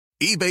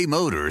eBay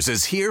Motors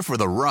is here for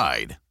the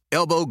ride.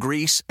 Elbow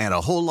grease and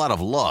a whole lot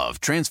of love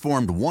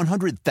transformed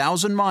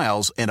 100,000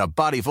 miles and a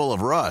body full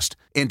of rust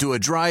into a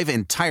drive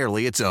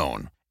entirely its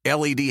own.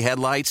 LED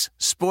headlights,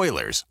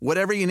 spoilers,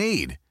 whatever you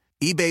need.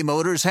 eBay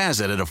Motors has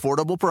it at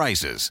affordable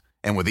prices.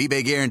 And with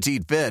eBay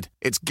Guaranteed Fit,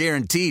 it's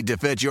guaranteed to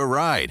fit your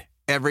ride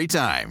every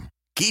time.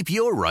 Keep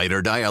your ride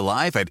or die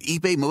alive at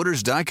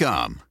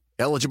ebaymotors.com.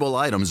 Eligible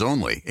items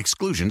only.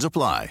 Exclusions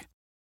apply.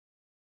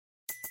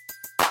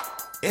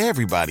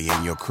 Everybody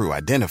in your crew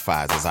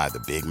identifies as either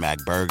Big Mac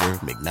Burger,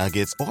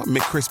 McNuggets, or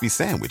McCrispy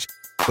Sandwich.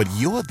 But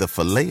you're the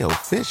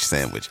Filet-O-Fish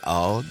Sandwich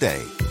all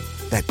day.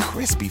 That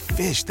crispy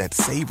fish, that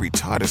savory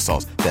tartar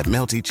sauce, that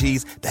melty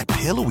cheese, that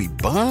pillowy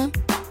bun.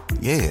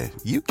 Yeah,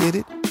 you get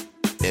it.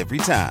 Every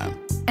time.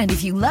 And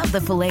if you love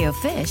the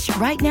Filet-O-Fish,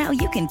 right now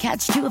you can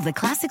catch two of the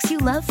classics you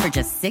love for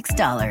just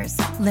 $6.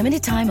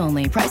 Limited time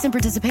only. Price and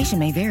participation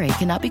may vary.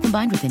 Cannot be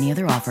combined with any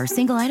other offer.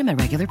 Single item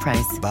at regular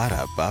price.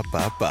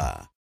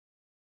 Ba-da-ba-ba-ba.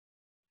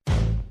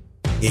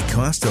 It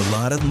costs a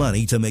lot of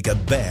money to make a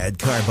bad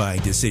car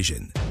buying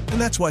decision. And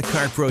that's why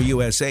CarPro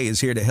USA is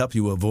here to help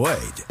you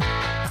avoid.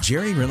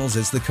 Jerry Reynolds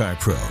is the Car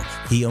Pro.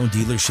 He owned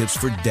dealerships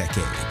for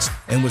decades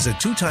and was a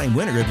two-time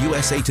winner of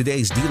USA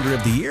Today's Dealer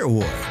of the Year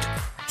award.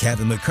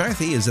 Kevin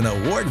McCarthy is an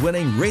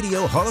award-winning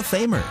Radio Hall of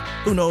Famer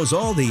who knows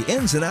all the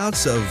ins and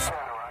outs of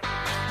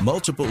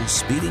multiple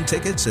speeding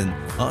tickets and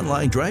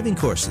online driving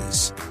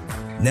courses.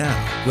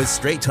 Now, with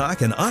straight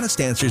talk and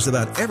honest answers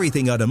about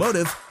everything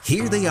automotive,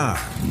 here they are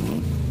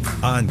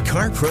on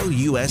CarPro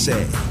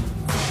USA.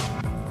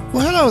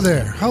 Well, hello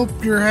there.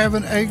 Hope you're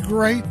having a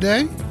great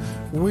day.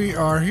 We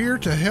are here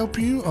to help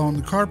you on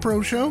the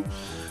CarPro Show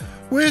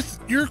with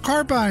your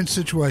car buying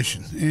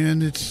situation.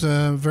 And it's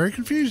very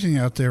confusing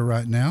out there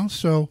right now.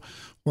 So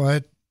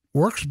what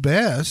works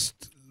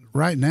best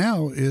right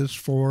now is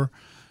for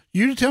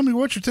you to tell me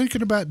what you're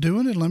thinking about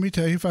doing, and let me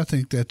tell you if I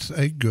think that's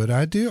a good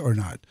idea or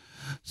not.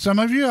 Some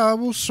of you I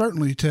will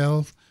certainly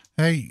tell,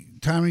 hey,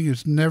 timing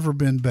has never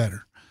been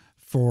better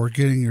for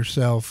getting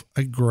yourself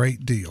a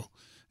great deal.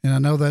 And I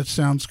know that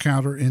sounds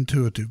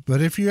counterintuitive, but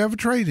if you have a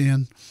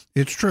trade-in,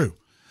 it's true.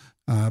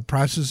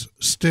 Prices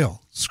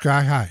still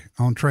sky high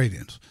on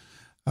trade-ins.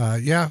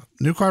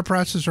 New car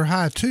prices are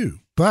high too,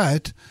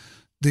 but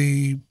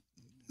the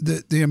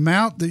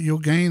amount that you'll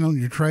gain on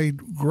your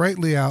trade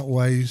greatly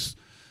outweighs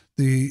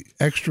the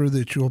extra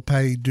that you'll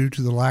pay due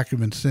to the lack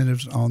of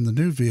incentives on the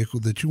new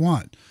vehicle that you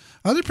want.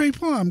 Other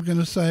people, I'm going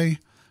to say,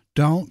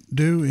 don't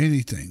do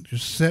anything.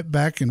 Just sit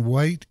back and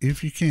wait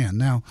if you can.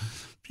 Now,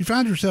 if you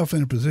find yourself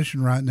in a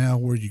position right now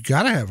where you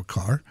got to have a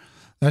car,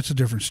 that's a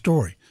different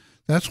story.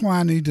 That's why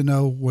I need to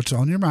know what's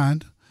on your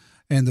mind.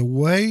 And the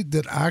way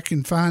that I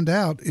can find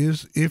out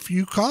is if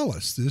you call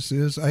us. This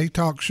is a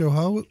talk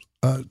show.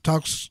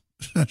 This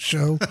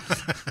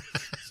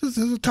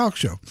is a talk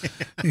show.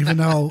 Even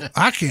though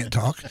I can't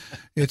talk,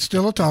 it's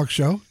still a talk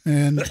show,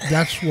 and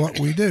that's what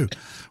we do.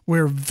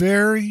 We're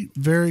very,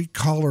 very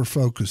caller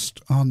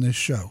focused on this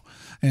show,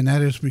 and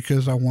that is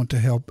because I want to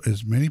help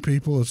as many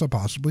people as I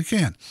possibly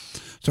can.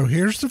 So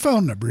here's the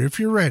phone number if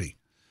you're ready.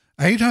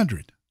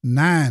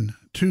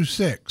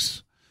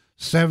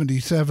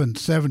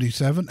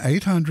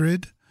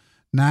 800-926-7777.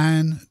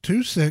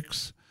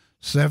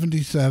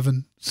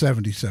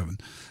 800-926-7777.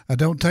 I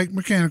don't take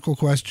mechanical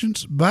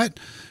questions, but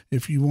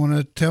if you want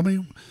to tell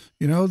me,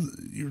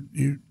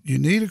 you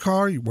need a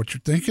car, what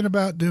you're thinking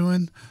about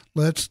doing,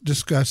 let's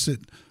discuss it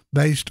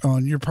based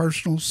on your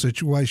personal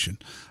situation.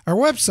 Our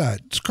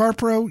website is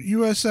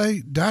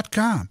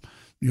carprousa.com.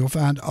 You'll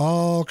find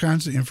all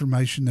kinds of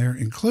information there,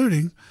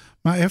 including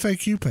my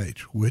FAQ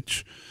page,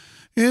 which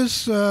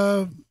is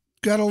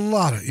got a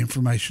lot of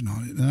information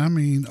on it, and I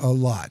mean a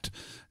lot.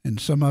 And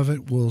some of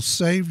it will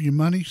save you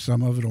money,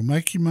 some of it will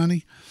make you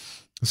money,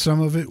 some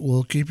of it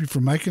will keep you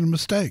from making a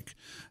mistake.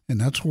 And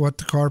that's what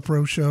the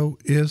CarPro Show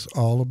is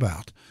all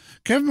about.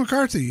 Kevin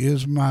McCarthy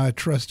is my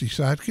trusty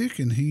sidekick,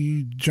 and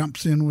he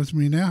jumps in with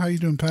me now. How you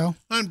doing, pal?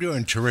 I'm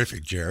doing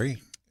terrific, Jerry.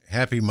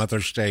 Happy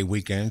Mother's Day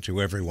weekend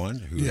to everyone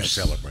who is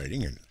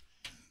celebrating. And,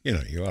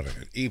 you ought to,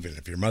 even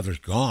if your mother's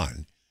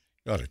gone,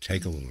 you ought to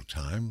take a little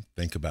time,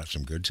 think about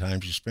some good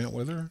times you spent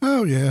with her.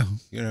 Oh, yeah.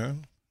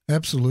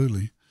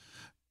 Absolutely.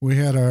 We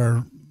had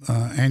our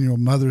annual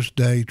Mother's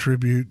Day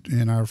tribute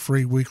in our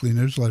free weekly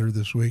newsletter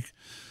this week.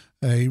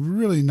 A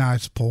really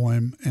nice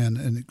poem and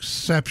an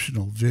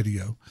exceptional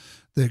video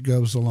that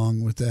goes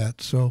along with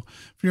that. So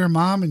if you're a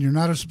mom and you're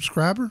not a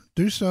subscriber,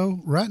 do so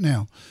right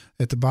now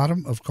at the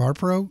bottom of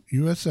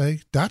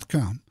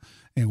carprousa.com,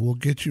 and we'll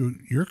get you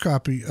your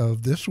copy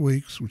of this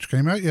week's, which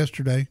came out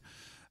yesterday,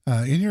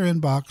 in your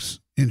inbox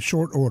in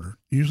short order.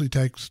 Usually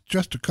takes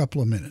just a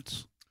couple of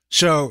minutes.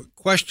 So,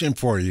 question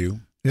for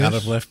you. Yes? Out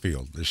of left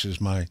field. This is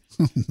my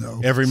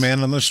every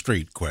man on the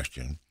street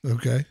question.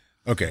 Okay.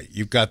 Okay,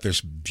 you've got this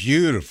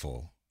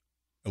beautiful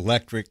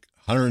electric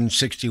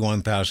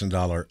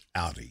 $161,000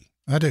 Audi.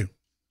 I do.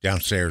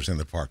 Downstairs in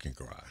the parking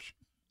garage.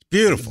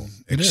 Beautiful,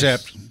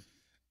 except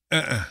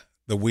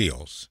the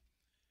wheels.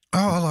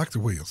 Oh, I like the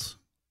wheels.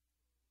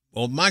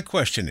 Well, my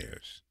question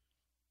is,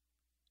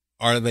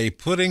 are they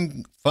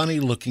putting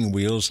funny-looking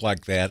wheels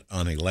like that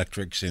on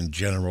electrics in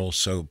general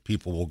so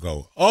people will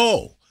go,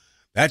 oh,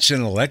 that's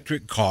an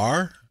electric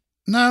car?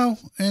 No,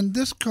 and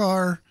this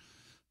car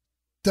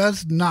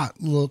does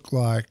not look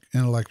like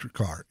an electric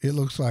car. It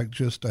looks like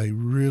just a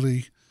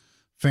really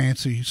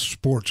fancy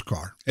sports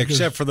car.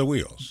 Except for the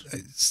wheels.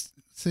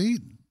 See,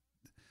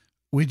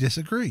 we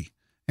disagree.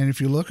 And if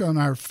you look on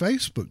our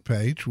Facebook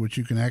page, which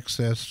you can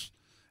access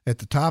at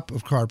the top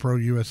of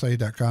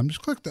CarProUSA.com,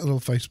 just click that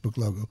little Facebook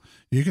logo.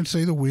 You can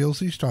see the wheels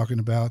he's talking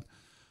about.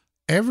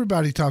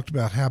 Everybody talked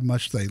about how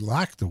much they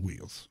like the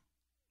wheels.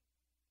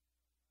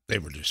 They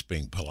were just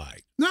being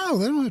polite. No,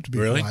 they don't have to be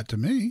polite to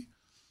me.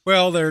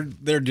 Well,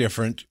 they're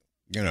different,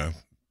 you know.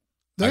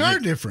 They are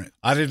different.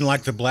 I didn't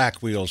like the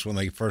black wheels when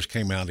they first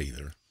came out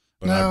either.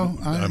 But no,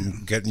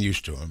 I'm getting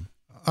used to them.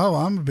 Oh,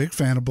 I'm a big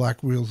fan of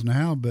black wheels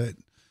now, but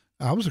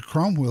I was a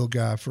chrome wheel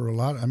guy for a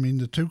lot. I mean,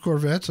 the two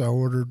Corvettes I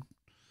ordered,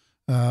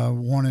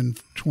 one in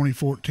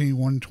 2014,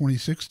 one in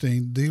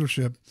 2016,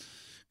 dealership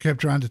kept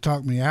trying to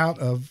talk me out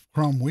of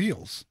chrome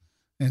wheels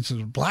and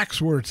said,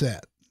 black's where it's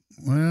at.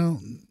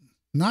 Well,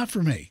 not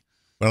for me.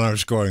 When I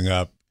was growing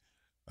up,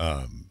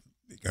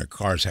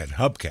 cars had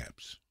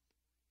hubcaps,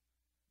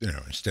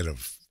 instead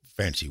of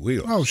fancy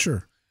wheels. Oh,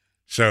 sure.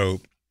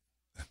 So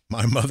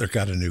my mother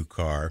got a new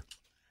car,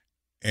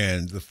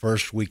 and the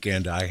first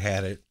weekend I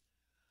had it,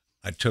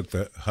 I took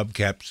the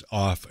hubcaps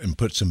off and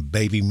put some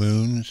baby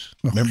moons.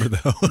 Remember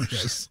those?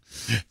 Yes.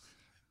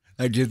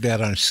 I did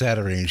that on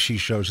Saturday, and she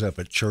shows up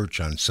at church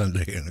on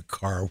Sunday in a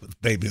car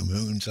with baby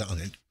moons on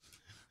it.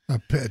 I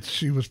bet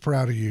she was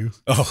proud of you.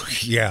 Oh,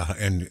 yeah,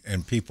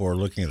 and people are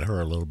looking at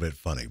her a little bit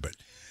funny, but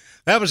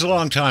that was a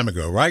long time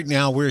ago. Right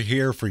now, we're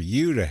here for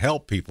you to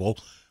help people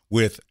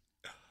with,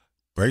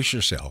 brace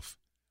yourself,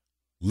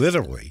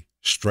 literally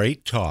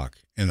straight talk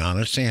and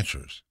honest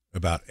answers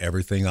about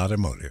everything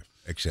automotive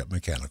except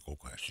mechanical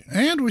questions.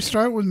 And we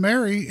start with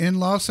Mary in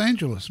Los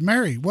Angeles.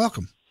 Mary,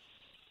 welcome.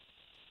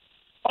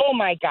 Oh,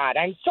 my God.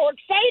 I'm so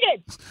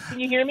excited. Can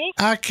you hear me?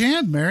 I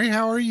can, Mary.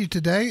 How are you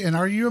today? And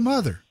are you a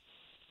mother?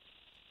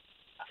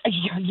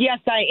 Yes,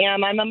 I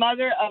am. I'm a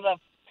mother of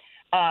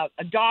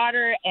a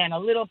daughter and a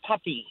little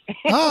puppy.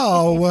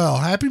 Oh, well,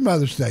 happy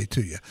Mother's Day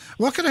to you.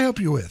 What can I help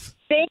you with?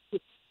 Thank you.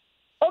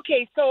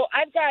 Okay, so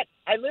I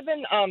live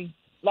in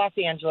Los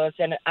Angeles,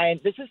 and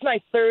this is my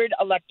third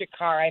electric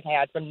car I've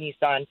had from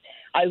Nissan.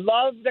 I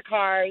love the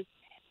cars,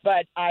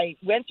 but I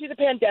went through the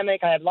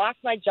pandemic. I had lost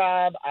my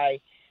job.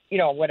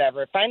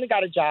 Finally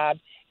got a job,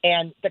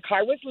 and the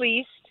car was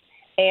leased,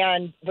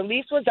 and the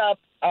lease was up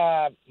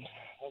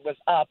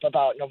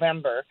about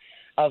November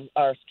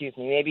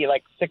maybe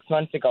like 6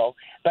 months ago.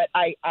 But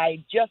I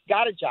just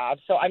got a job,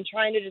 so I'm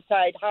trying to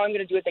decide how I'm going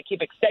to do it. They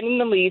keep extending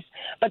the lease,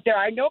 but there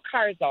are no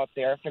cars out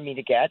there for me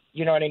to get.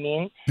 You know what I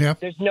mean? Yeah.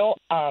 There's no,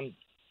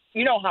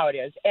 you know how it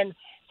is. And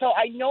so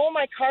I know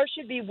my car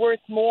should be worth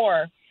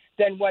more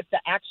than what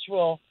the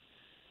actual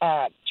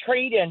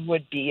trade-in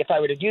would be if I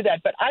were to do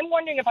that. But I'm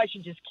wondering if I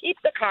should just keep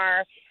the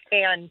car,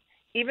 and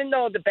even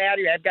though the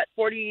battery, I've got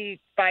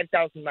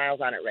 45,000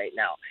 miles on it right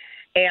now.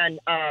 And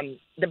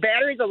the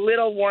battery's a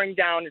little worn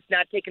down. It's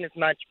not taking as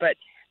much, but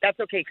that's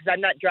okay because I'm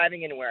not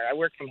driving anywhere. I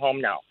work from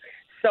home now.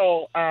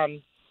 So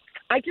I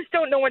just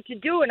don't know what to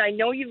do. And I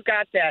know you've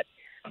got that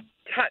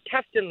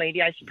Tustin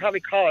lady. I should probably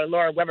call her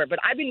Laura Weber, but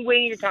I've been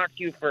waiting to talk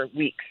to you for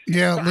weeks.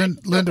 Yeah,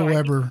 Linda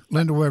Weber.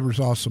 Linda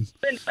Weber's awesome.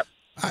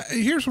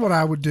 Here's what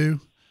I would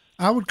do.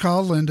 I would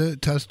call Linda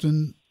at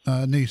Tustin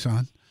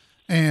Nissan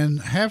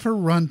and have her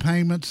run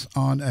payments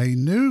on a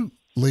new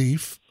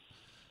Leaf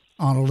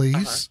on a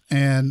lease,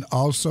 and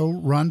also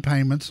run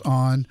payments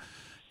on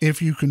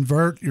if you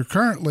convert your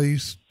current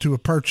lease to a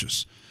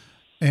purchase,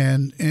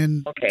 and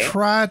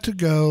try to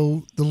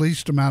go the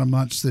least amount of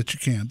months that you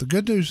can. The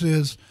good news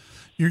is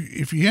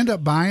if you end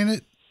up buying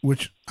it,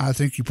 which I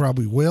think you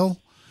probably will,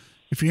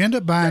 if you end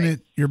up buying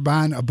it, you're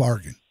buying a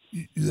bargain.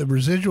 The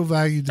residual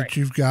value that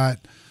you've got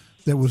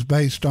that was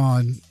based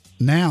on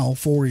now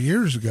 4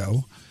 years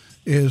ago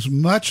is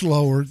much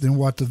lower than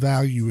what the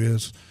value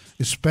is,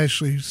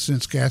 especially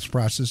since gas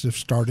prices have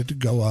started to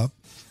go up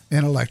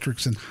and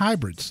electrics and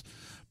hybrids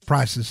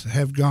prices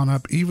have gone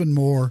up even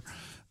more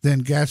than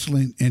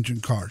gasoline engine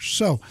cars.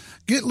 So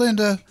get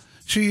Linda.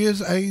 She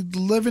is a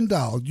living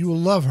doll. You will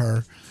love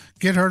her.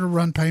 Get her to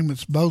run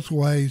payments both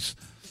ways.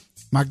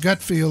 My gut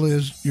feel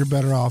is you're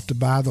better off to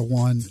buy the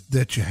one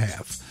that you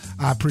have.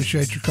 I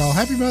appreciate your call.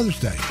 Happy Mother's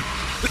Day.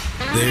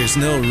 There's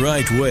no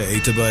right way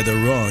to buy the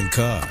wrong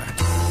car.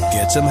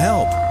 Get some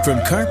help from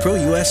CarPro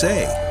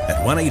USA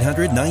at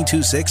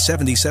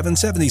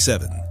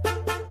 1-800-926-7777.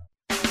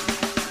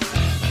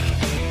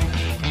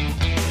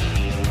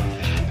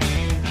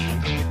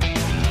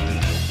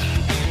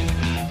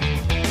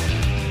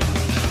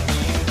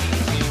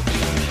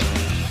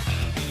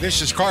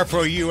 This is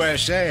CarPro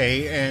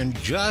USA, and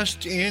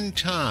just in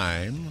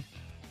time,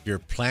 if you're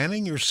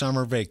planning your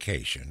summer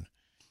vacation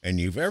and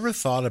you've ever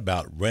thought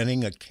about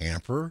renting a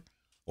camper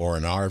or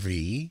an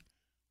RV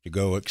to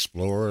go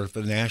explore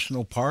the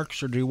national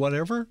parks or do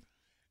whatever,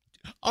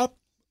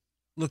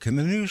 look in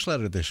the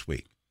newsletter this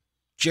week.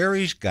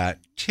 Jerry's got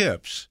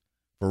tips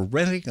for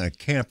renting a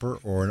camper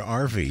or an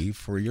RV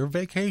for your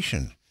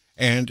vacation.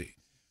 And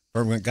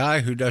from a guy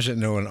who doesn't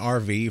know an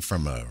RV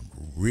from a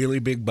really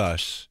big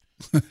bus,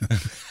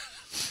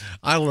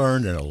 I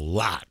learned a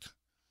lot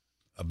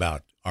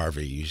about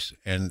RVs,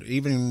 and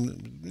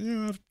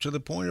even to the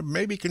point of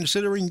maybe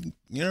considering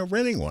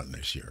renting one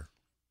this year.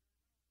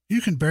 You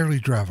can barely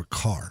drive a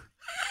car.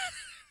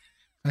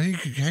 How are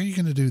you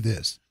going to do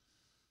this?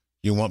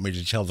 You want me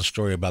to tell the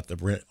story about the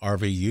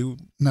RVU?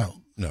 No,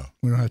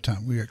 we don't have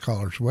time. We got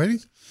callers waiting.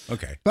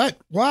 Okay, but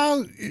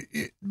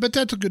but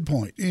that's a good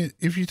point.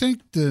 If you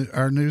think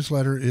our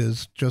newsletter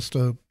is just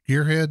a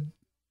Gearhead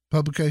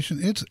publication,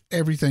 it's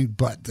everything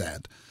but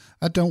that.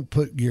 I don't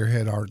put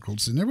Gearhead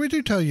articles in there. We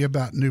do tell you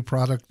about new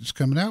product that's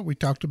coming out. We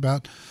talked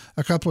about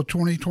a couple of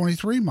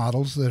 2023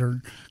 models that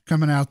are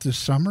coming out this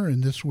summer in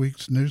this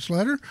week's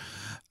newsletter,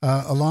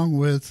 along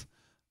with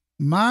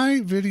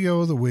my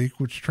video of the week,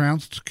 which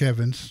trounced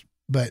Kevin's,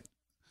 but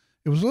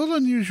it was a little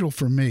unusual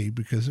for me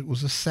because it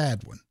was a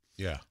sad one.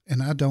 Yeah.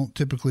 And I don't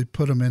typically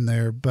put them in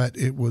there, but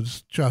it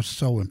was just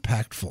so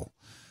impactful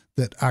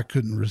that I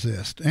couldn't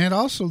resist. And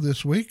also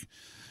this week,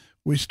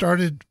 we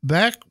started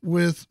back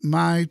with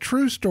my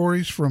true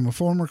stories from a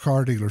former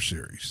car dealer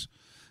series.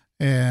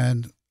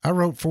 And I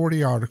wrote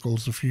 40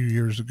 articles a few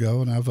years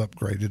ago, and I've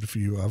upgraded a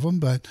few of them,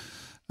 but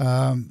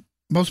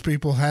most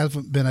people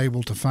haven't been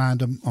able to find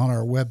them on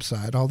our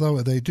website,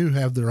 although they do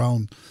have their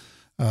own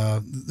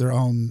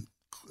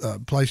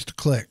place to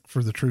click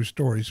for the true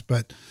stories.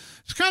 But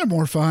it's kind of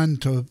more fun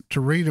to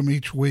read them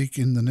each week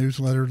in the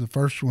newsletter. The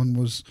first one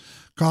was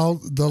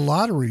called The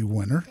Lottery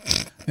Winner,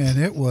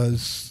 and it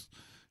was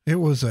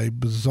a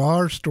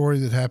bizarre story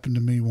that happened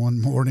to me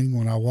one morning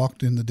when I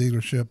walked in the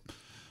dealership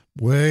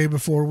way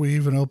before we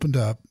even opened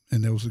up,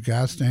 and there was a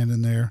guy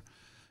standing there,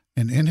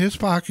 and in his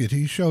pocket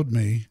he showed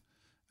me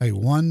a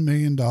 $1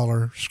 million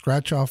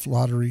scratch-off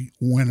lottery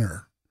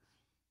winner.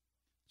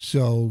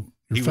 So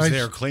he was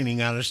there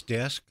cleaning out his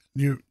desk?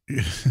 No.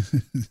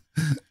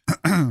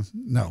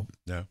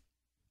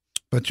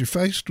 But you're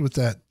faced with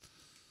that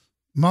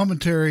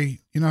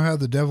momentary, you know how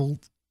the devil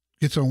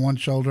gets on one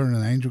shoulder and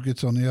an angel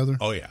gets on the other?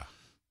 Oh, yeah.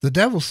 The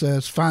devil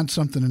says, find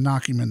something to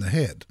knock him in the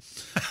head.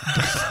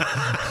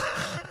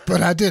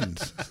 But I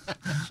didn't.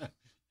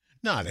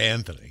 Not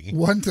Anthony.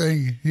 One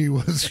thing, he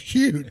was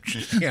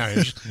huge. Yeah,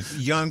 he's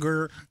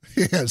younger,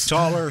 yes,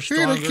 taller,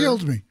 stronger. He'd have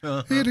killed me.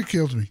 Uh-huh. He'd have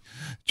killed me.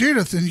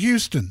 Judith in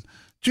Houston.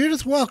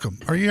 Judith, welcome.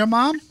 Are you a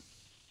mom?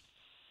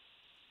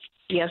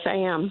 Yes, I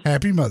am.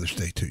 Happy Mother's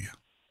Day to you.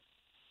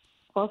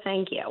 Well,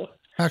 thank you.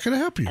 How can I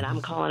help you? And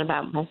I'm calling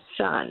about my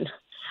son.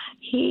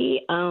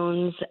 He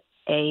owns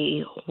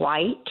a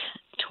white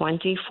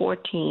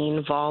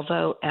 2014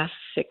 Volvo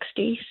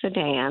S60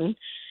 sedan.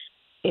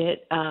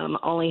 It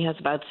only has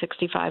about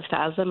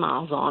 65,000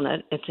 miles on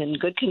it. It's in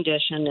good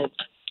condition. It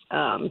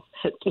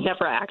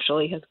never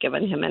actually has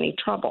given him any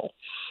trouble.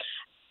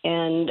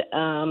 And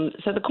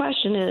so the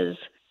question is,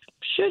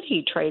 should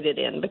he trade it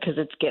in because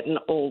it's getting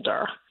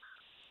older?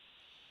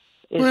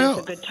 Is this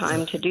a good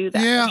time to do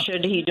that? Yeah. Or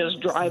should he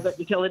just drive it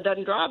until it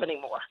doesn't drive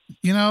anymore?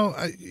 You know,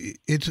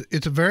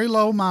 it's a very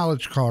low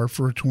mileage car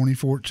for a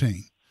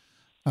 2014.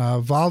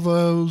 Used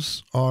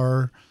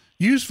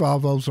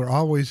Volvos are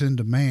always in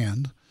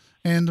demand.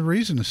 And the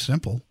reason is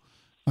simple.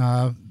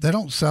 They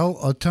don't sell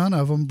a ton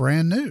of them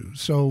brand new.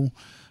 So,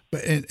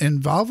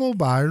 and Volvo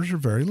buyers are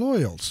very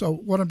loyal. So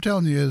what I'm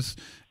telling you is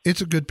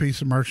it's a good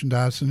piece of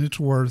merchandise, and it's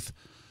worth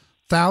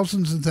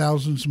thousands and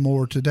thousands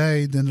more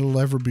today than it'll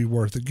ever be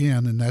worth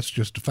again. And that's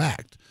just a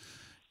fact.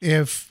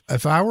 If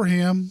I were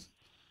him,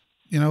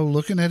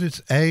 looking at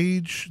its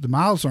age, the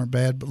miles aren't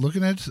bad, but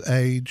looking at its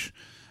age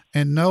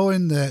and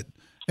knowing that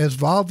as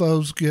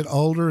Volvos get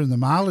older and the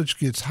mileage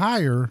gets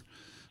higher,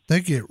 they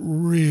get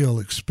real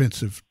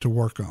expensive to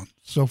work on.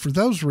 So for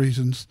those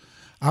reasons,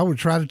 I would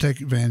try to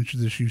take advantage of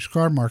this used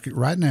car market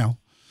right now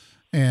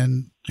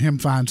and him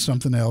find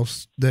something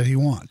else that he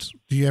wants.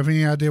 Do you have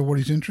any idea what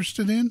he's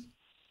interested in?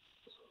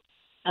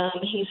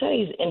 He said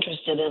he's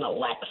interested in a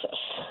Lexus.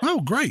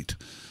 Oh, great.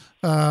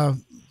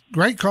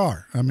 Great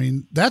car. I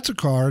mean, that's a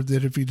car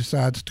that if he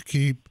decides to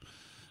keep,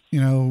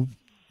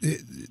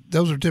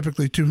 those are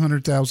typically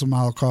 200,000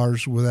 mile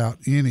cars without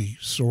any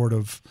sort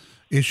of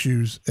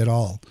issues at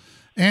all.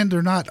 And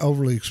they're not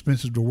overly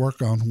expensive to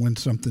work on when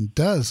something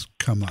does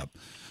come up.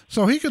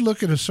 So he could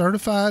look at a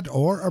certified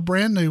or a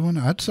brand new one.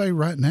 I'd say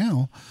right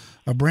now,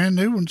 a brand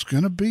new one's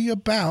going to be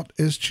about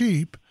as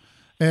cheap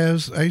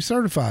as a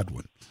certified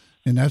one.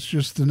 And that's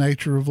just the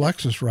nature of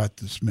Lexus right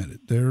this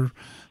minute. They're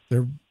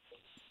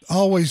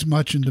always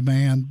much in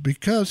demand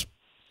because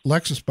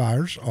Lexus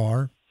buyers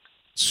are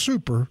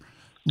super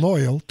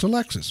loyal to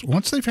Lexus.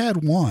 Once they've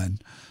had one,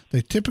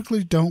 they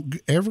typically don't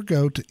ever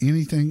go to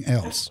anything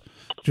else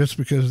just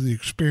because of the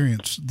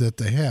experience that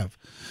they have.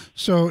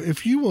 So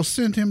if you will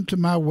send him to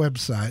my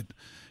website,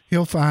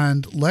 he'll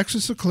find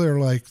Lexus of Clear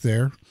Lake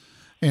there.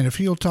 And if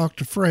he'll talk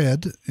to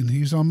Fred, and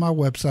he's on my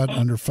website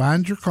under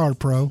Find Your Car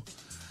Pro,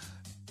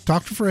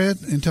 talk to Fred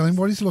and tell him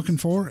what he's looking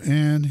for,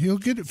 and he'll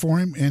get it for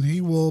him, and he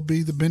will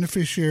be the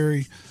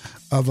beneficiary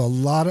of a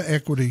lot of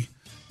equity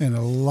and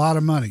a lot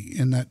of money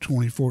in that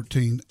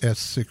 2014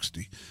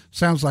 S60.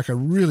 Sounds like a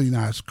really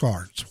nice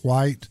car. It's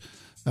white,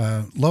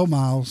 low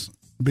miles,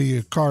 be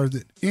a car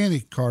that any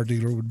car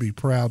dealer would be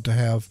proud to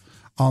have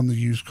on the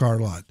used car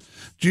lot.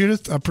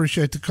 Judith, I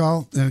appreciate the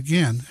call. And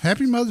again,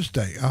 happy Mother's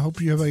Day. I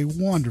hope you have a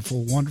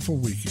wonderful, wonderful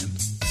weekend.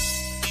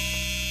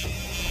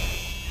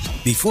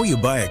 Before you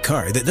buy a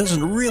car that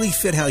doesn't really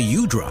fit how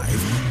you drive,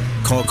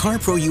 call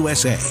CarPro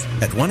USA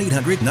at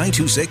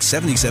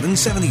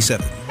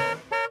 1-800-926-7777.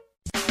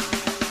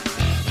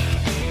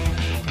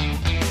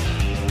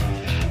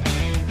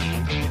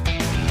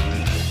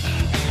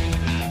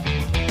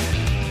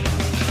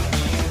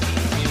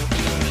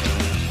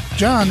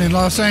 John in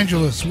Los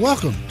Angeles,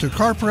 welcome to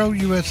CarPro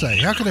USA.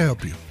 How can I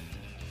help you?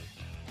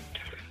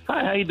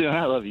 Hi, how you doing?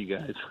 I love you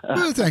guys.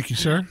 Well, thank you,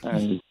 sir.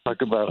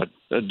 Talk about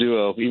a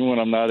duo. Even when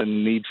I'm not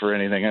in need for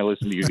anything, I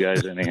listen to you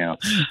guys anyhow.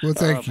 Well,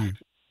 thank you.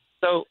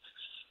 So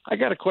I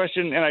got a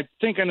question, and I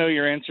think I know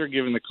your answer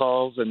given the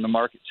calls and the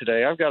market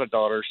today. I've got a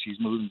daughter. She's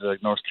moving to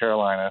North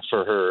Carolina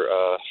for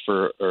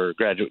her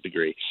graduate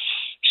degree.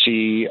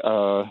 She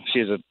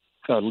has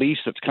a lease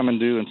that's coming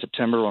due in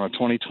September on a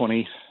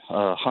 2020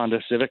 Honda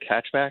Civic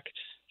hatchback.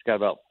 It's got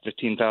about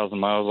 15,000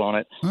 miles on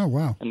it. Oh,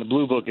 wow. And the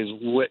Blue Book is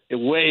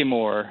way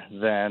more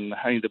than,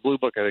 the Blue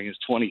Book I think is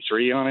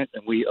 23 on it,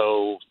 and we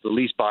owe, the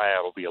lease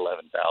buyout will be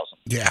 11,000.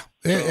 Yeah,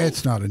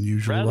 it's not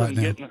unusual right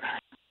now.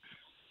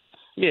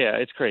 Yeah,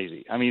 it's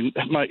crazy. I mean,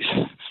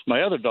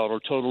 my other daughter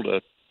totaled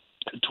a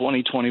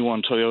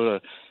 2021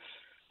 Toyota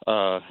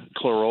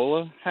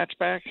Corolla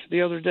hatchback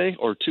the other day,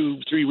 or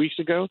 2-3 weeks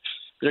ago.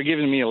 They're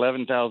giving me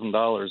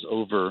 $11,000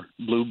 over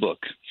Blue Book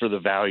for the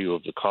value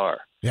of the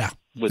car. Yeah,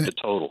 with the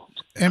total.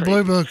 And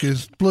Kelly Blue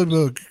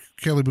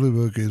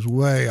Book is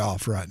way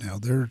off right now.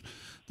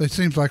 It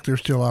seems like they're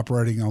still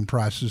operating on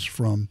prices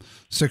from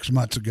 6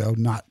 months ago,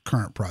 not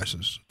current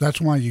prices. That's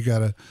why you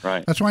gotta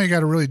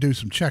really do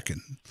some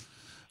checking.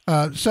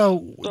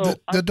 So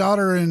the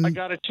daughter and I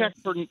got a check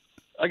for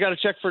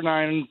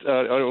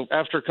 $9,000.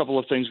 After a couple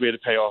of things we had to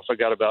pay off, I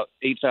got about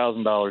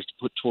 $8,000 to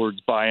put towards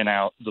buying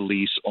out the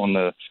lease on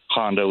the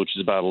Honda, which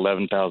is about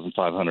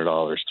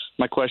 $11,500.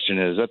 My question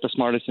is that the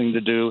smartest thing to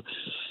do,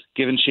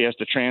 given she has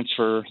to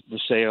transfer the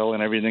sale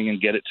and everything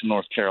and get it to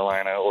North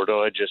Carolina, or do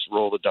I just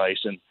roll the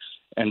dice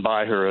and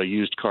buy her a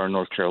used car in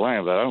North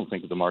Carolina? But I don't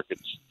think the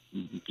market's,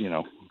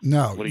 No,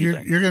 what do you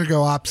think? You're going to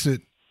go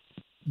opposite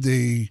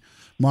the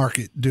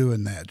market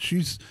doing that.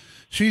 She's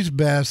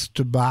best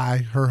to buy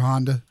her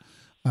Honda.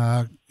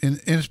 And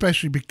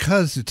especially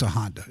because it's a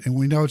Honda, and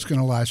we know it's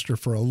going to last her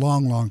for a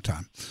long, long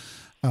time.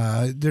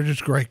 They're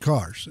just great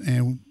cars.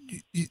 And,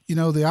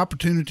 the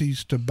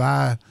opportunities to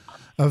buy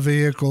a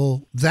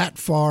vehicle that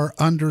far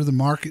under the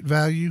market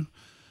value,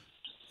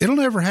 it'll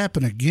never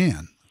happen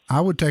again.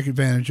 I would take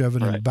advantage of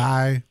it and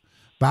buy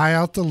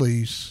out the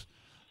lease.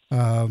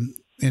 And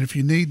if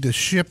you need to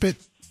ship it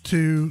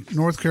to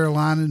North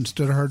Carolina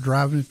instead of her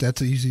driving it,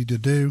 that's easy to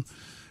do.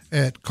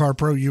 At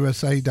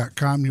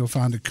carprousa.com, you'll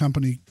find a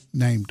company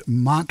named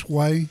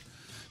Montway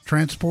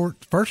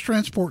Transport, first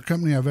transport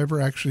company I've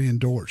ever actually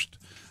endorsed,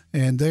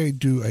 and they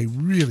do a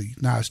really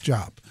nice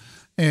job.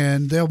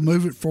 And they'll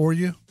move it for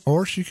you,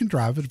 or she can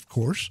drive it, of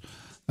course.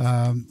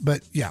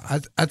 But yeah,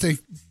 I think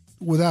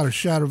without a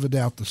shadow of a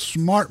doubt, the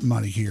smart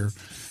money here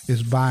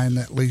is buying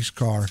that lease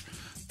car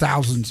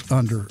thousands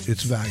under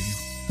its value.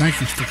 Thank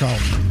you for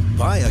calling.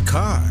 Buy a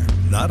car,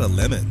 not a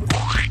lemon.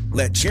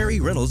 Let Jerry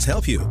Reynolds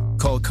help you.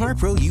 Call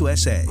CarPro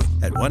USA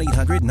at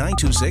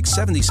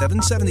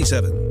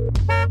 1-800-926-7777.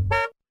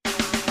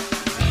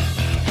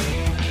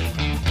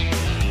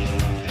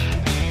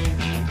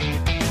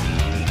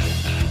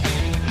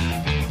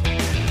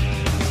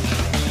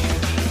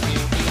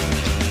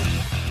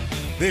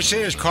 This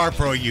is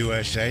CarPro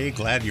USA.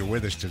 Glad you're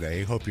with us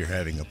today. Hope you're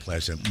having a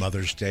pleasant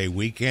Mother's Day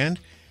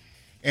weekend.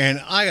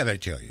 And I got to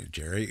tell you,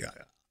 Jerry,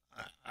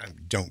 I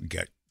don't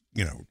get,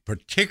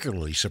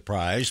 particularly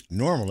surprised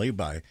normally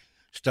by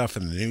stuff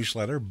in the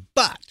newsletter.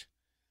 But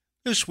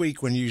this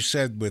week when you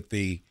said with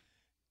the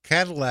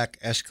Cadillac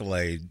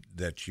Escalade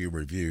that you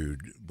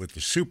reviewed with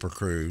the Super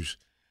Cruise,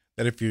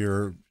 that if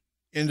you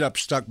end up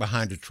stuck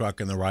behind a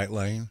truck in the right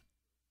lane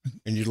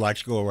and you'd like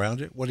to go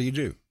around it, what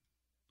do?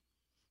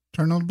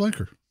 Turn on the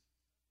blinker.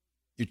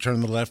 You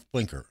turn the left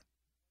blinker.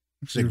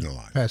 Signal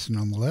light. Passing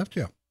on the left,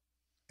 yeah.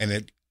 And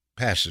it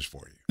passes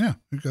for you. Yeah,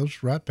 it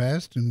goes right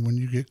past, and when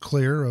you get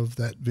clear of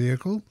that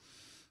vehicle,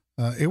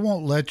 it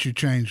won't let you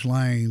change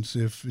lanes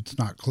if it's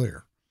not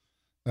clear.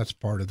 That's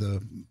part of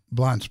the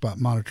blind spot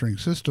monitoring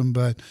system.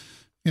 But,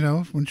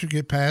 once you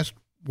get past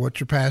what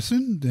you're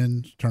passing,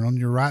 then turn on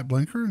your right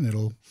blinker, and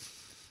it'll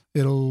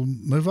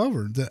move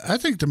over. I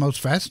think the most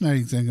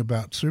fascinating thing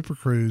about Super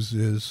Cruise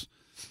is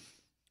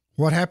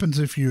what happens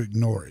if you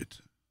ignore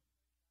it.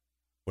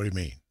 What do you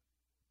mean?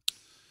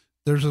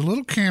 There's a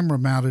little camera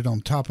mounted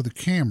on top of the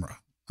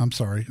on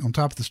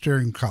top of the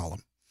steering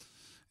column.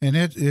 And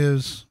it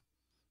is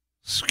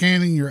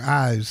scanning your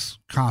eyes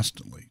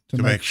constantly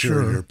to make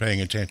sure you're paying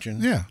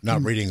attention. Yeah.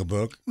 Not reading a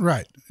book.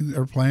 Right.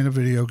 Or playing a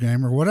video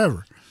game or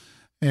whatever.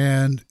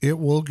 and it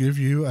will give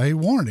you a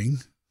warning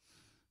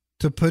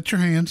to put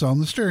your hands on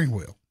the steering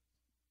wheel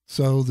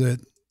so that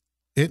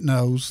it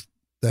knows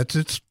that's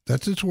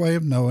its way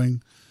of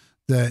knowing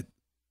that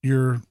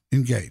you're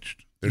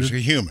engaged. There's a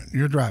human.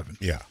 You're driving.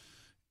 Yeah.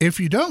 If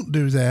you don't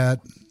do that,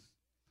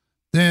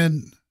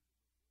 then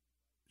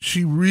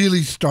she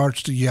really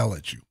starts to yell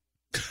at you.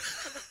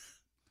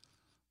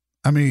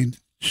 I mean,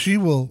 she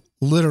will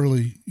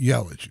literally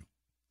yell at you.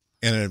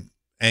 In an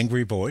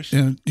angry voice?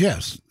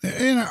 Yes,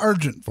 in an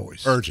urgent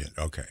voice. Urgent,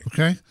 okay.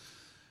 Okay.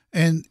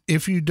 And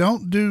if you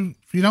don't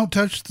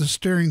touch the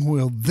steering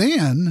wheel,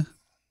 then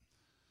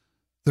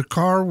the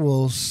car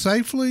will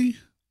safely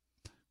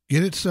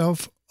get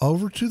itself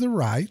over to the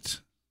right.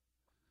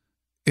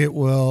 It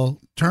will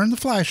turn the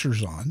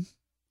flashers on.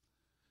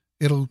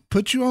 It'll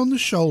put you on the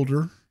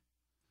shoulder.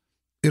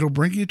 It'll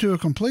bring you to a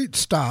complete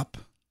stop,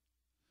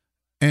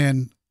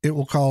 and it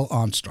will call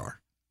OnStar.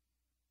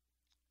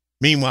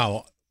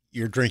 Meanwhile,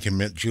 you're drinking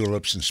mint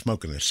juleps and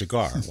smoking a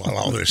cigar while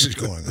all this is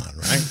going on,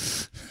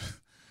 right?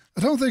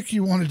 I don't think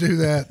you want to do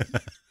that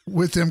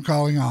with them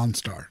calling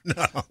OnStar.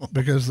 No.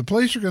 Because the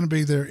police are going to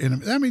be there.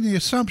 The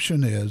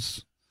assumption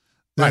is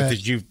that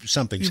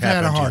something's you've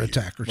happened had a heart to you.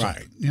 attack or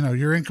something. Right.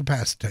 You're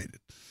incapacitated.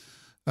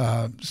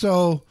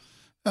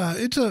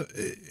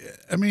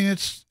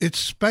 It's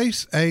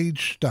space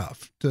age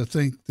stuff to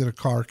think that a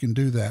car can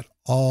do that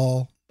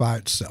all by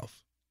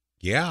itself.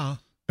 Yeah.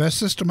 Best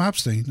system I've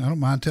seen. I don't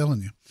mind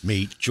telling you.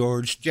 Meet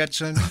George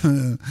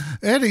Jetson.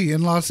 Eddie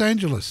in Los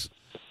Angeles.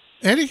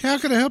 Eddie, how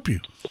can I help you?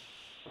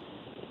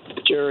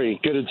 Jerry,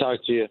 good to talk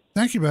to you.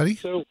 Thank you, buddy.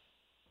 So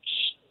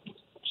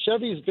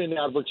Chevy's been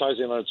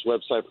advertising on its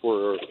website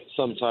for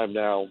some time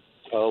now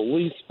a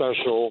lease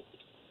special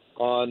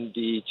on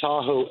the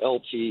Tahoe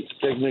LT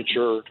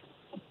Signature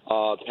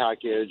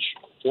package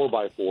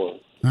 4x4.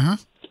 Uh-huh.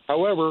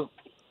 However,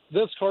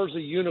 this car's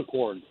a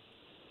unicorn.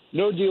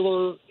 No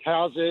dealer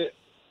has it,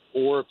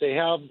 or if they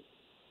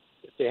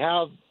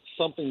have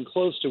something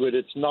close to it,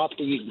 it's not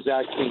the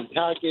exact same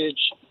package.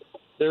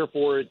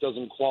 Therefore, it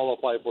doesn't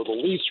qualify for the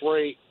lease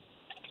rate.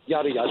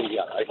 Yada, yada,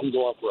 yada. I can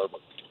go on forever.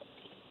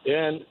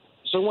 And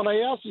so when I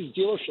ask these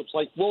dealerships,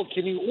 like, well,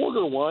 can you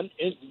order one?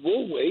 And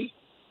we'll wait.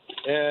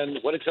 And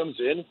when it comes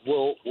in,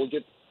 we'll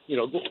get,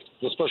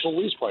 the special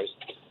lease price.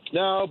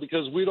 No,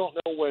 because we don't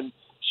know when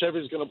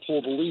Chevy's going to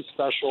pull the lease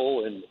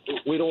special, and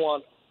we don't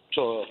want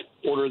to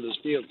order this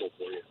vehicle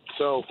for you.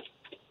 So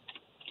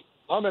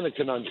I'm in a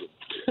conundrum.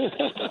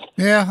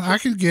 Yeah, I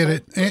can get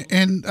it.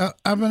 And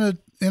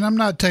I'm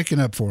not taking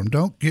up for them.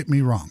 Don't get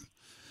me wrong.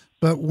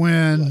 But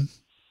when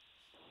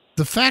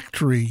the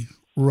factory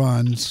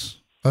runs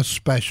a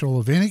special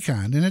of any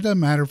kind, and it doesn't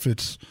matter if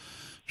it's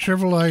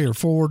Chevrolet or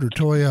Ford or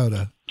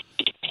Toyota,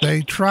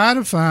 they try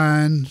to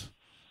find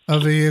a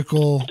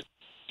vehicle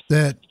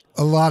that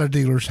a lot of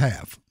dealers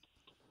have.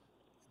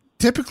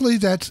 Typically,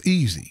 that's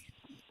easy.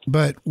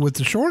 But with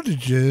the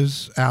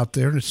shortages out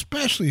there, and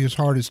especially as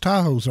hard as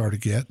Tahoes are to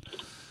get,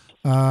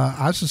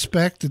 I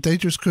suspect that they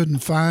just couldn't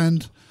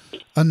find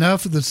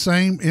enough of the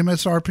same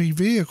MSRP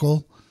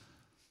vehicle.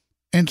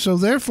 And so,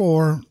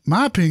 therefore,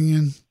 my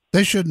opinion,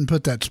 they shouldn't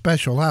put that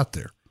special out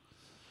there.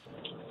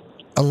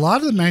 A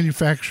lot of the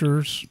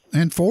manufacturers,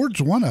 and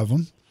Ford's one of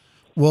them,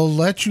 will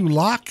let you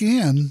lock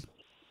in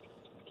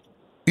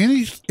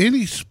any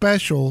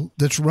special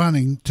that's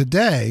running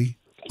today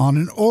on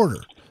an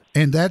order.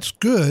 And that's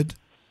good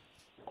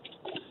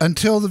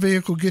until the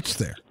vehicle gets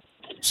there.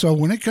 So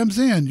when it comes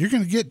in, you're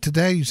going to get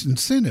today's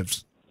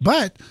incentives.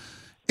 But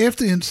if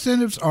the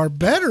incentives are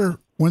better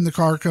when the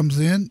car comes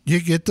in, you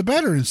get the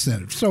better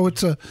incentives. So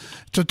it's a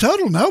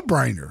total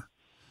no-brainer.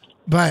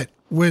 But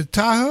with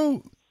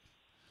Tahoe,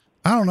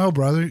 I don't know,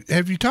 brother.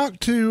 Have you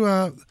talked to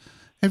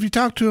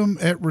them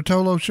at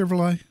Rotolo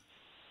Chevrolet?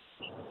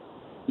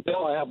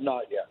 No, I have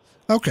not yet.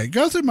 Okay,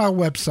 go through my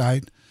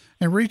website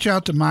and reach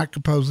out to Mike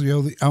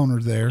Capozio, the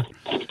owner there.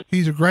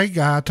 He's a great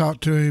guy. I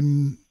talked to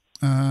him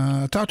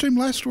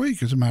last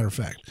week, as a matter of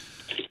fact.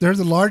 They're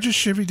the largest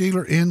Chevy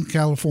dealer in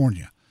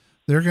California.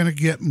 They're going to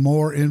get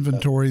more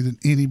inventory than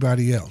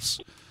anybody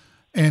else.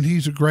 And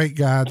he's a great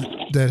guy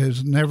that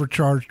has never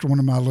charged one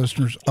of my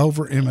listeners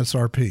over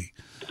MSRP.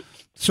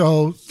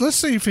 So let's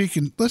see if he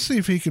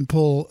can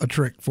pull a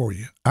trick for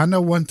you. I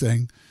know one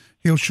thing,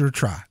 he'll sure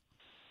try.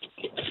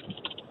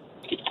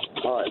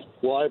 All right.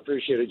 Well, I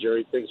appreciate it,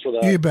 Jerry. Thanks for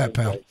that. You bet,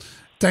 pal.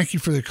 Thank you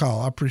for the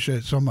call. I appreciate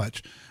it so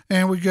much.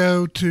 And we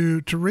go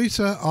to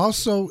Teresa,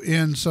 also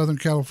in Southern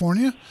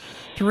California.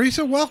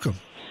 Teresa, welcome.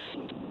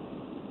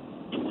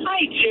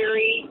 Hi,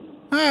 Jerry.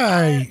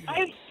 Hi.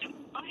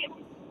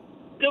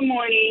 Good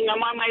morning.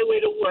 I'm on my way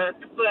to work,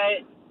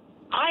 but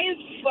I've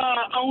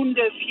owned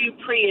a few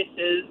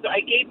Priuses. I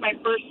gave my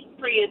first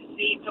Prius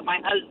C to my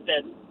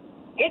husband.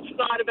 It's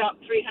got about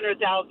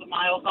 300,000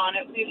 miles on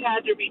it. We've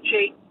had to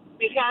replace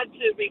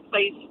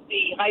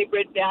the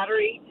hybrid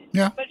battery.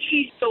 Yeah. But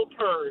she still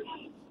purrs.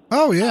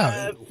 Oh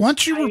yeah.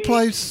 Once you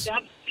replace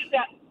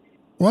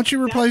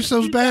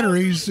those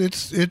batteries,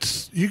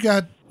 it's you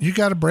got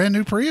a brand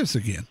new Prius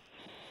again.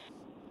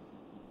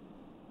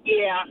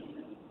 Yeah.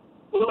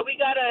 Well, we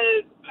got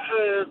a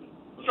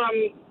from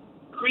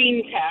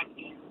Green Tech.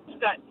 It's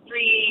got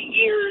 3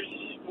 years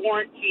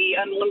warranty,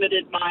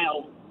 unlimited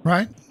miles.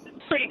 Right.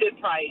 Pretty good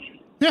price.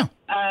 Yeah.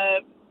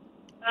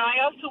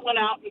 I also went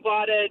out and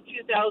bought a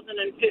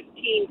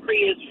 2015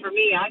 Prius for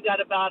me. I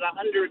got about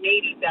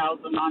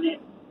 $180,000 on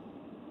it.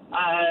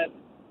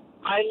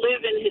 I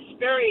live in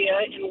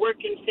Hesperia and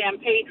work in San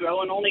Pedro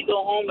and only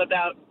go home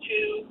about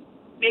 2,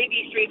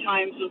 maybe 3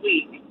 times a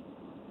week.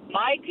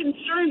 My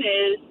concern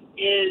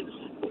is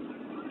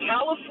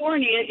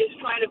California is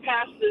trying to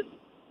pass this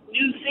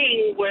new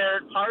thing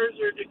where cars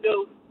are to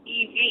go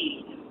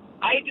EV.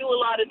 I do a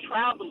lot of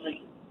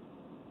traveling.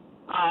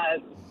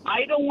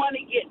 I don't want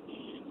to get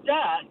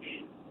stuck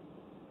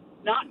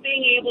not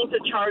being able to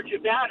charge a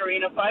battery,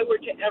 and if I were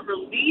to ever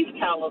leave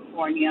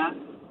California,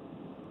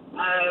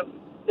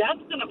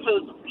 that's going to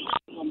pose a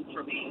problem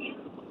for me.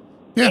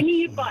 Yeah.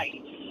 Any advice?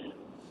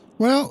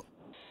 Well,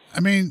 I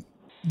mean,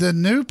 the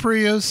new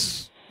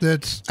Prius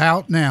that's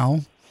out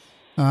now,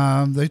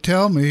 they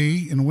tell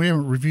me, and we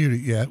haven't reviewed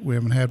it yet, we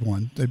haven't had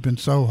one, they've been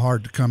so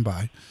hard to come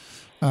by,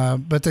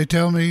 but they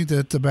tell me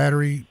that the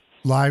battery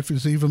life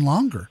is even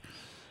longer.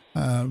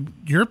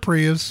 Your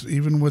Prius,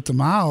 even with the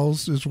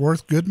miles, is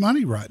worth good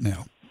money right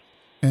now.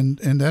 And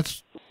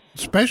that's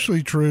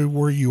especially true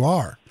where you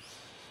are.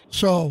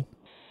 So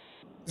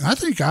I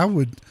think I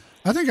would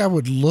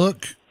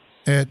look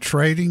at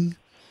trading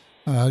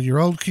your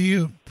old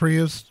Kia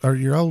Prius or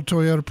your old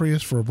Toyota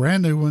Prius for a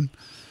brand new one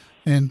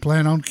and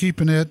plan on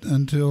keeping it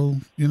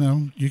until,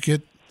 you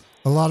get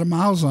a lot of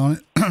miles on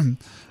it.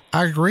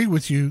 I agree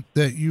with you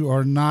that you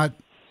are not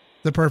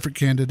the perfect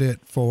candidate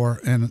for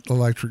an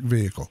electric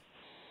vehicle.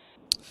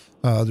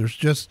 There's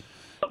just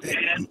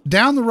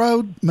down the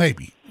road,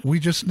 maybe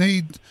we just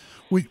need,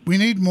 we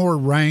need more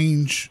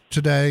range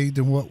today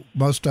than what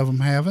most of them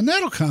have. And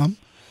that'll come.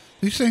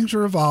 These things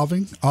are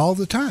evolving all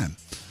the time.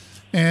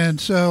 And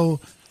so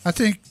I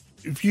think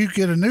if you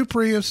get a new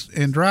Prius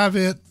and drive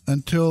it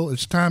until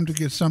it's time to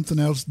get something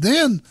else,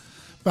 then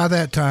by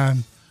that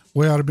time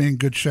we ought to be in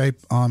good shape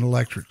on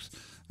electrics.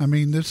 I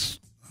mean, this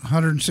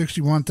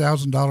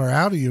 $161,000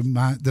 Audi of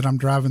mine that I'm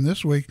driving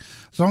this week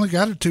has only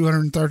got a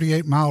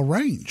 238 mile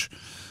range.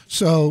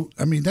 So,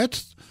 I mean,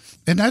 that's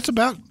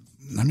about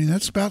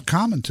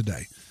common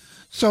today.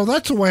 So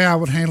that's the way I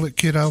would handle it,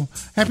 kiddo.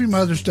 Happy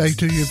Mother's Day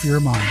to you if you're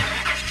a mom.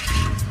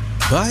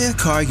 Buy a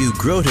car you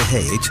grow to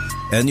hate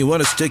and you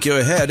want to stick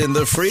your head in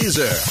the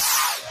freezer.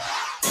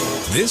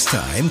 This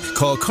time,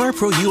 call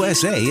CarPro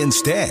USA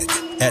instead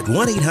at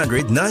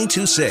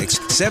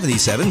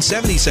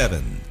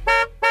 1-800-926-7777.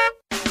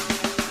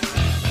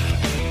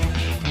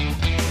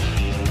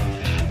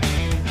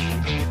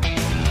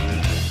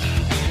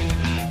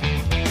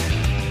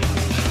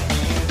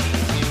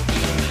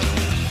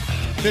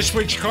 This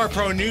week's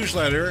CarPro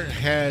newsletter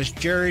has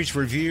Jerry's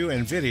review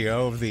and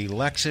video of the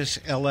Lexus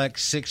LX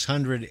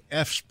 600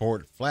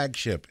 F-Sport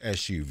flagship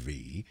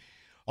SUV.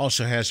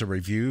 Also has a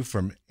review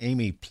from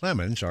Amy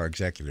Plemons, our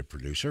executive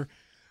producer,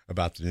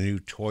 about the new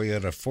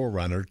Toyota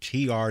 4Runner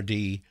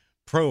TRD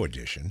Pro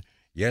Edition.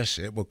 Yes,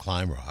 it will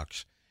climb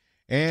rocks.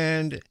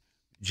 And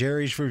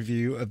Jerry's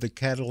review of the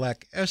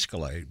Cadillac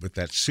Escalade with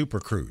that Super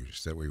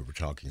Cruise that we were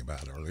talking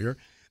about earlier.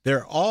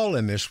 They're all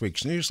in this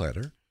week's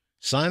newsletter.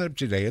 Sign up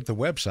today at the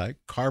website,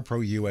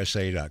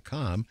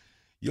 carprousa.com.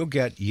 You'll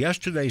get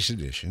yesterday's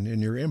edition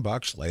in your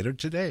inbox later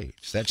today.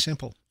 It's that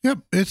simple. Yep,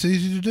 it's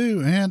easy to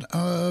do. And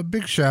a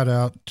big shout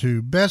out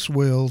to Bess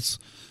Wills,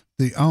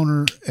 the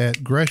owner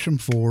at Gresham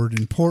Ford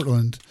in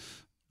Portland,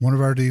 one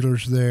of our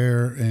dealers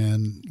there,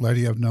 and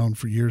lady I've known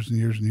for years and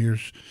years and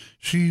years.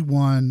 She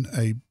won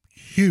a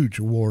huge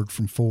award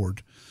from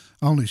Ford.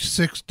 Only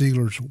 6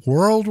 dealers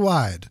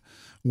worldwide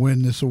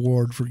win this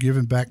award for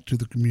giving back to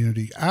the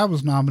community. I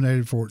was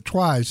nominated for it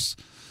twice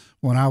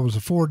when I was a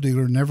Ford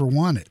dealer, never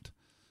won it.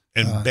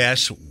 And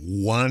Bess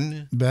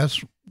won?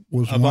 Bess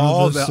was of one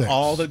all of the 6.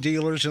 All the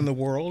dealers in the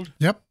world?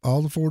 Yep,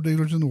 all the Ford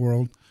dealers in the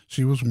world.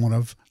 She was one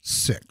of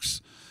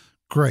 6.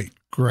 Great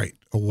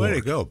award. Way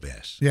to go,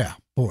 Bess. Yeah,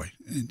 boy.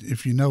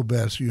 If you know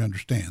Bess, you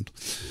understand.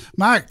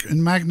 Mike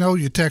in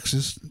Magnolia,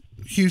 Texas,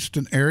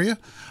 Houston area.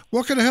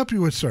 What can I help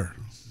you with, sir?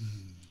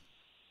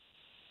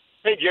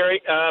 Hey,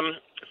 Jerry.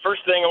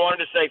 First thing I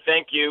wanted to say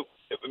thank you.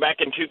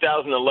 Back in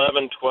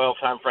 2011-12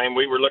 timeframe,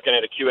 we were looking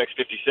at a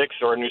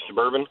QX56 or a new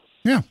Suburban.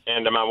 Yeah.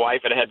 And my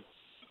wife had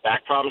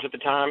back problems at the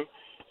time,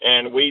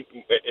 and you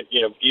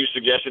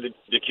suggested that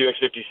the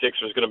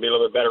QX56 was going to be a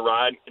little bit better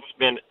ride. It's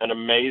been an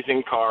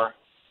amazing car,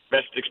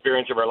 best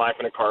experience of our life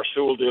in a car.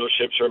 Sewell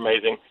dealerships are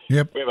amazing.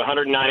 Yep. We have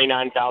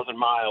 199,000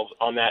 miles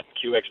on that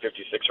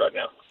QX56 right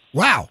now.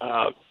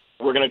 Wow.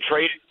 We're going to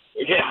trade.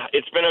 Yeah,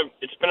 it's been a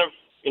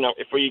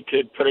if we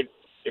could put it.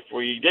 If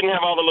we didn't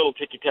have all the little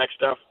ticky-tack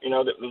stuff, the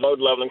load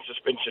leveling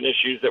suspension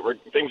issues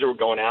things that were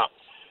going out,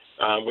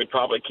 we'd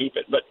probably keep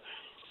it. But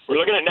we're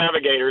looking at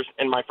Navigators,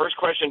 and my first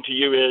question to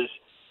you is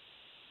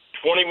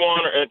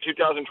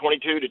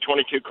 2022 to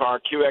 22 car,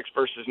 QX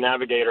versus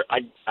Navigator.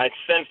 I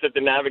sense that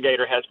the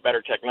Navigator has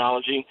better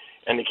technology,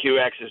 and the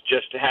QX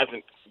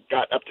hasn't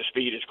got up to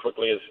speed as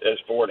quickly as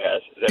Ford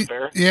has. Is that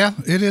fair? Yeah,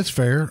 it is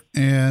fair.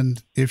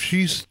 And if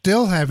she's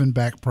still having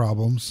back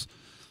problems,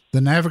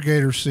 the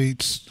Navigator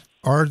seats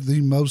are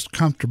the most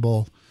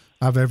comfortable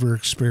I've ever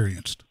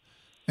experienced.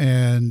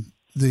 And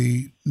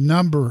the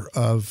number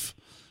of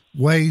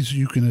ways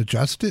you can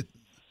adjust it,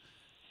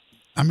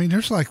 I mean,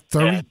 there's like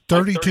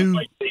 32.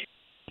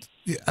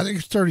 Yeah, I think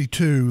it's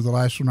 32, the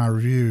last one I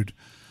reviewed.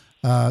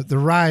 The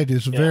ride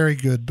is very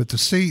good, but the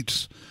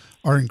seats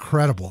are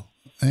incredible.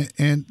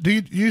 And do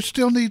you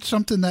still need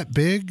something that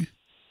big?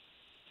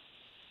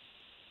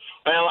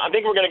 Well, I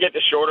think we're going to get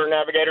the shorter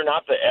Navigator,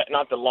 not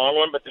the long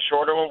one, but the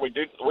shorter one. We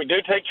do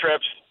take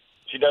trips.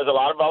 She does a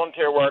lot of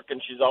volunteer work, and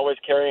she's always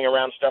carrying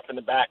around stuff in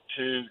the back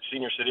to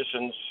senior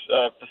citizens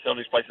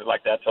facilities, places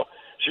like that. So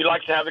she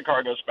likes to have the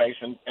cargo space,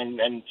 and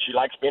she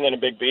likes being in a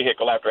big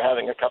vehicle after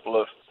having a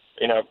couple of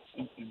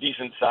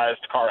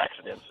decent-sized car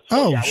accidents.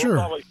 So, sure. We'll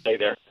probably stay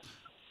there.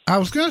 I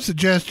was going to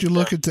suggest you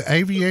look at the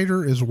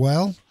Aviator as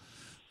well.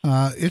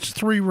 It's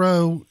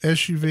 3-row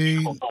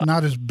SUV,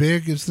 not as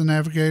big as the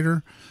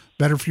Navigator,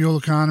 better fuel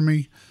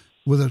economy,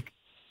 with a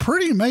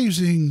pretty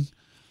amazing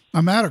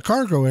amount of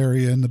cargo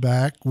area in the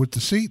back with the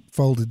seat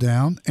folded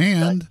down,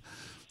 and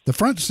the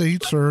front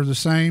seats are the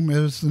same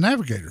as the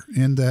Navigator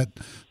in that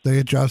they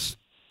adjust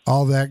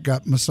all that,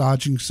 got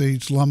massaging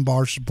seats,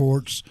 lumbar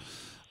supports,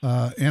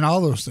 and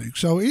all those things.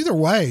 So either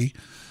way,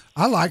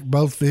 I like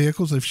both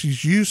vehicles. If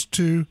she's used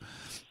to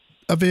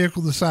a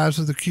vehicle the size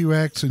of the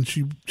QX and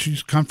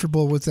she's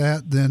comfortable with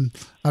that, then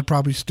I'd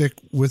probably stick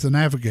with the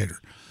Navigator.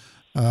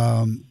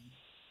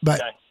 But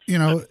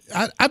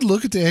I'd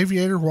look at the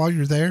Aviator while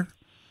you're there,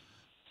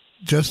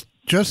 just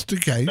in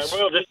case. I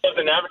will, just because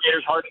the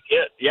Navigator's hard to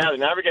get. Yeah, the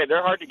Navigator,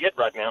 they're hard to get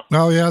right now.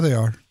 Oh, yeah, they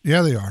are.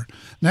 Yeah, they are.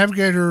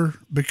 Navigator,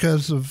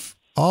 because of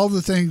all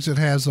the things it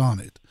has on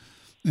it,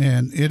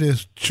 and it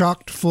is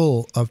chocked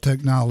full of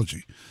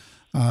technology.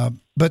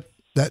 But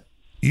that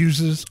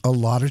uses a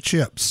lot of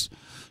chips.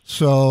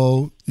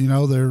 So,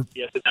 they're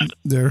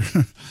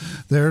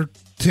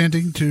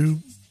tending to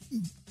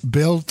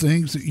build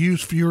things that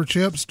use fewer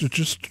chips to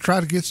just try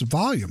to get some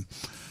volume.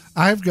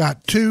 I've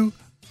got 2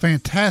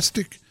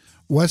 fantastic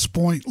West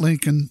Point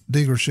Lincoln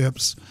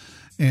dealerships,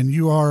 and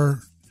you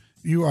are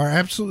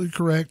absolutely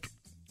correct.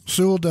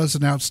 Sewell does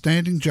an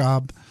outstanding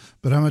job,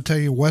 but I'm going to tell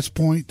you, West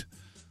Point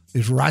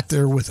is right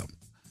there with them.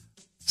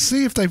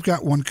 See if they've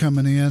got one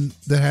coming in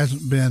that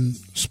hasn't been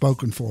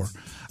spoken for.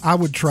 I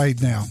would trade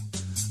now.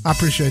 I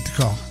appreciate the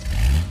call.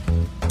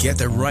 Get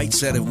the right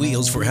set of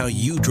wheels for how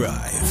you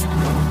drive.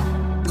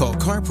 Call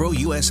CarPro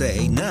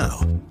USA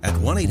now at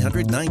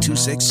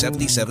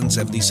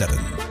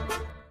 1-800-926-7777.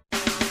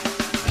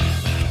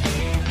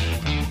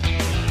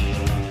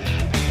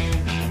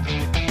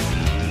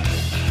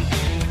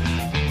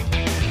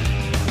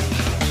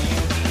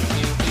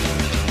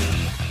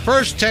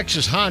 First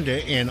Texas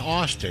Honda in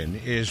Austin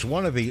is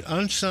one of the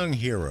unsung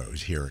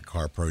heroes here at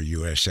CarPro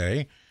USA.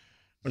 I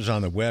was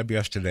on the web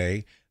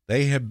yesterday.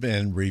 They have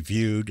been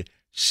reviewed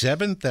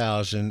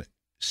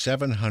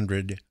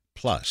 7,700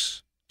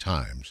 plus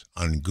times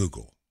on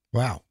Google.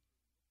 Wow.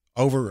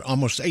 Over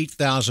almost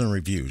 8,000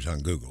 reviews on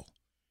Google.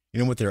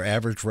 You know what their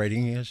average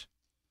rating is?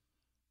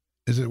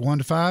 Is it 1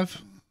 to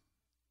 5?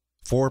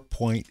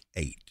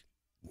 4.8.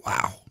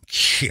 Wow.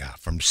 Yeah,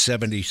 from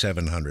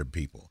 7,700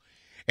 people.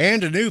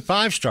 And a new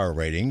 5-star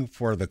rating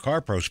for the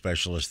CarPro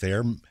specialist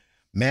there,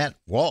 Matt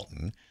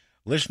Walton,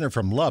 listener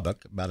from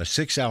Lubbock, about a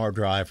 6-hour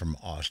drive from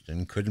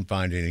Austin, couldn't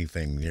find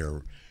anything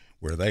near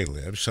where they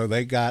live, so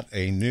they got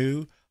a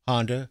new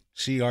Honda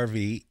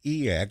CR-V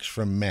EX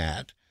from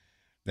Matt.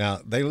 Now,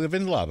 they live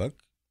in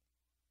Lubbock,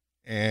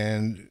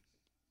 and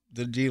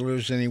the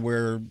dealers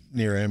anywhere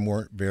near him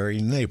weren't very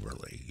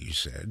neighborly, he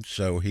said,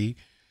 so he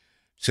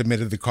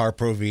submitted the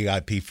CarPro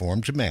VIP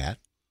form to Matt.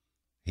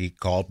 He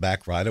called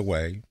back right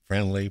away,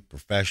 friendly,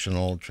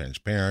 professional,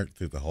 transparent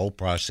through the whole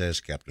process,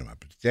 kept him up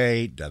to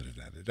date,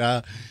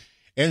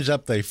 Ends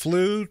up they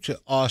flew to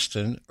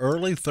Austin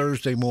early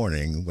Thursday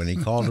morning when he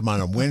called him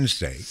on a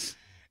Wednesday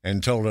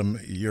and told him,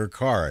 your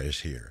car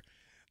is here.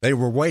 They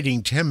were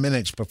waiting 10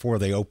 minutes before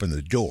they opened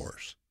the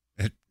doors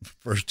at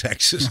First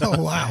Texas.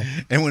 Oh, wow.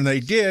 And when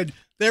they did,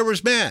 there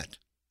was Matt.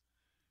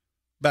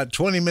 About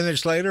 20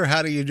 minutes later,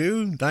 how do you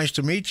do? Nice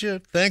to meet you.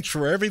 Thanks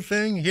for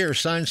everything. Here,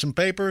 sign some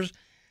papers.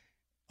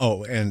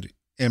 Oh, and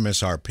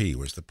MSRP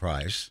was the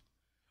price.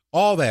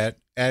 All that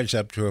adds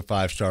up to a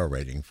 5-star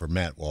rating for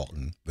Matt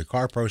Walton, the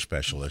CarPro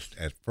specialist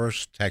at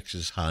First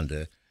Texas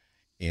Honda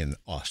in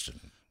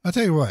Austin. I'll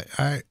tell you what,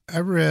 I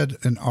read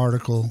an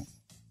article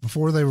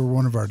before they were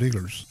one of our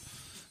dealers.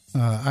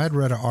 I had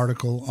read an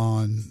article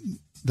on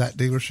that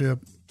dealership.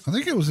 I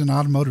think it was in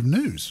Automotive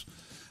News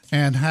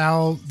and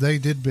how they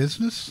did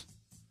business.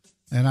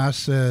 And I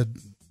said,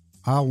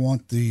 I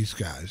want these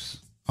guys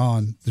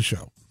on the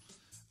show.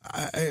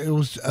 It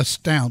was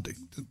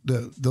astounding,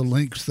 the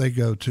links they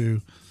go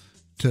to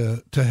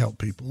help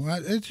people.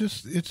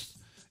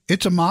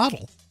 It's a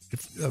model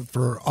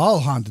for all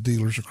Honda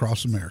dealers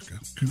across America.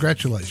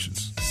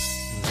 Congratulations.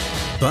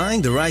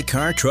 Buying the right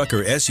car, truck,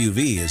 or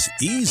SUV is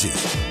easy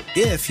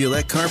if you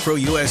let CarPro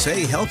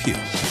USA help you.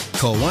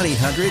 Call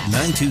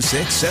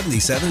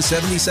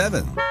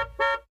 1-800-926-7777.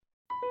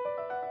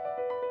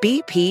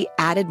 BP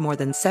added more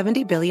than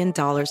 $70 billion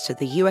to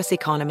the U.S.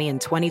 economy in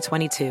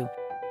 2022.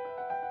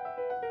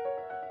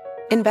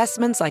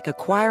 Investments like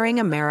acquiring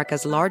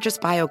America's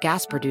largest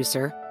biogas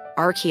producer,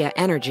 Archaea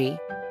Energy,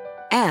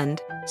 and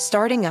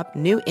starting up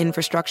new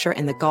infrastructure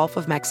in the Gulf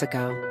of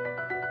Mexico.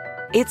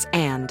 It's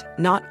and,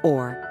 not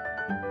or.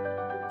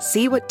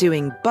 See what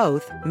doing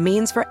both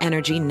means for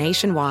energy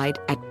nationwide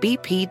at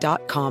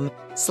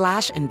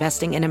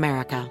bp.com/investing in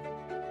America.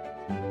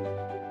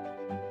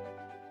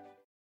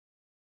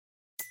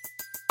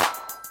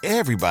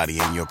 Everybody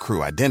in your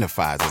crew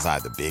identifies as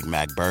either Big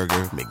Mac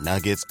Burger,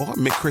 McNuggets, or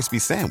McCrispy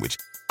Sandwich.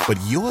 But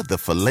you're the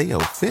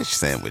Filet-O-Fish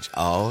Sandwich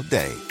all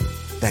day.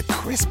 That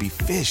crispy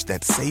fish,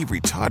 that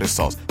savory tartar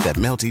sauce, that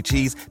melty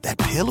cheese, that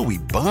pillowy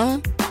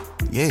bun.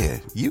 Yeah,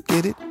 you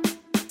get it.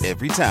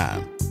 Every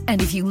time.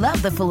 And if you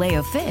love the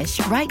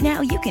Filet-O-Fish, right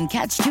now you can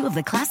catch two of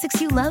the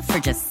classics you love for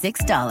just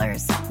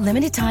 $6.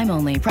 Limited time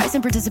only. Price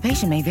and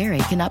participation may vary.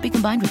 Cannot be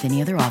combined with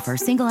any other offer.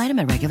 Single item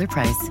at regular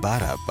price.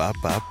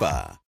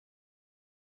 Ba-da-ba-ba-ba.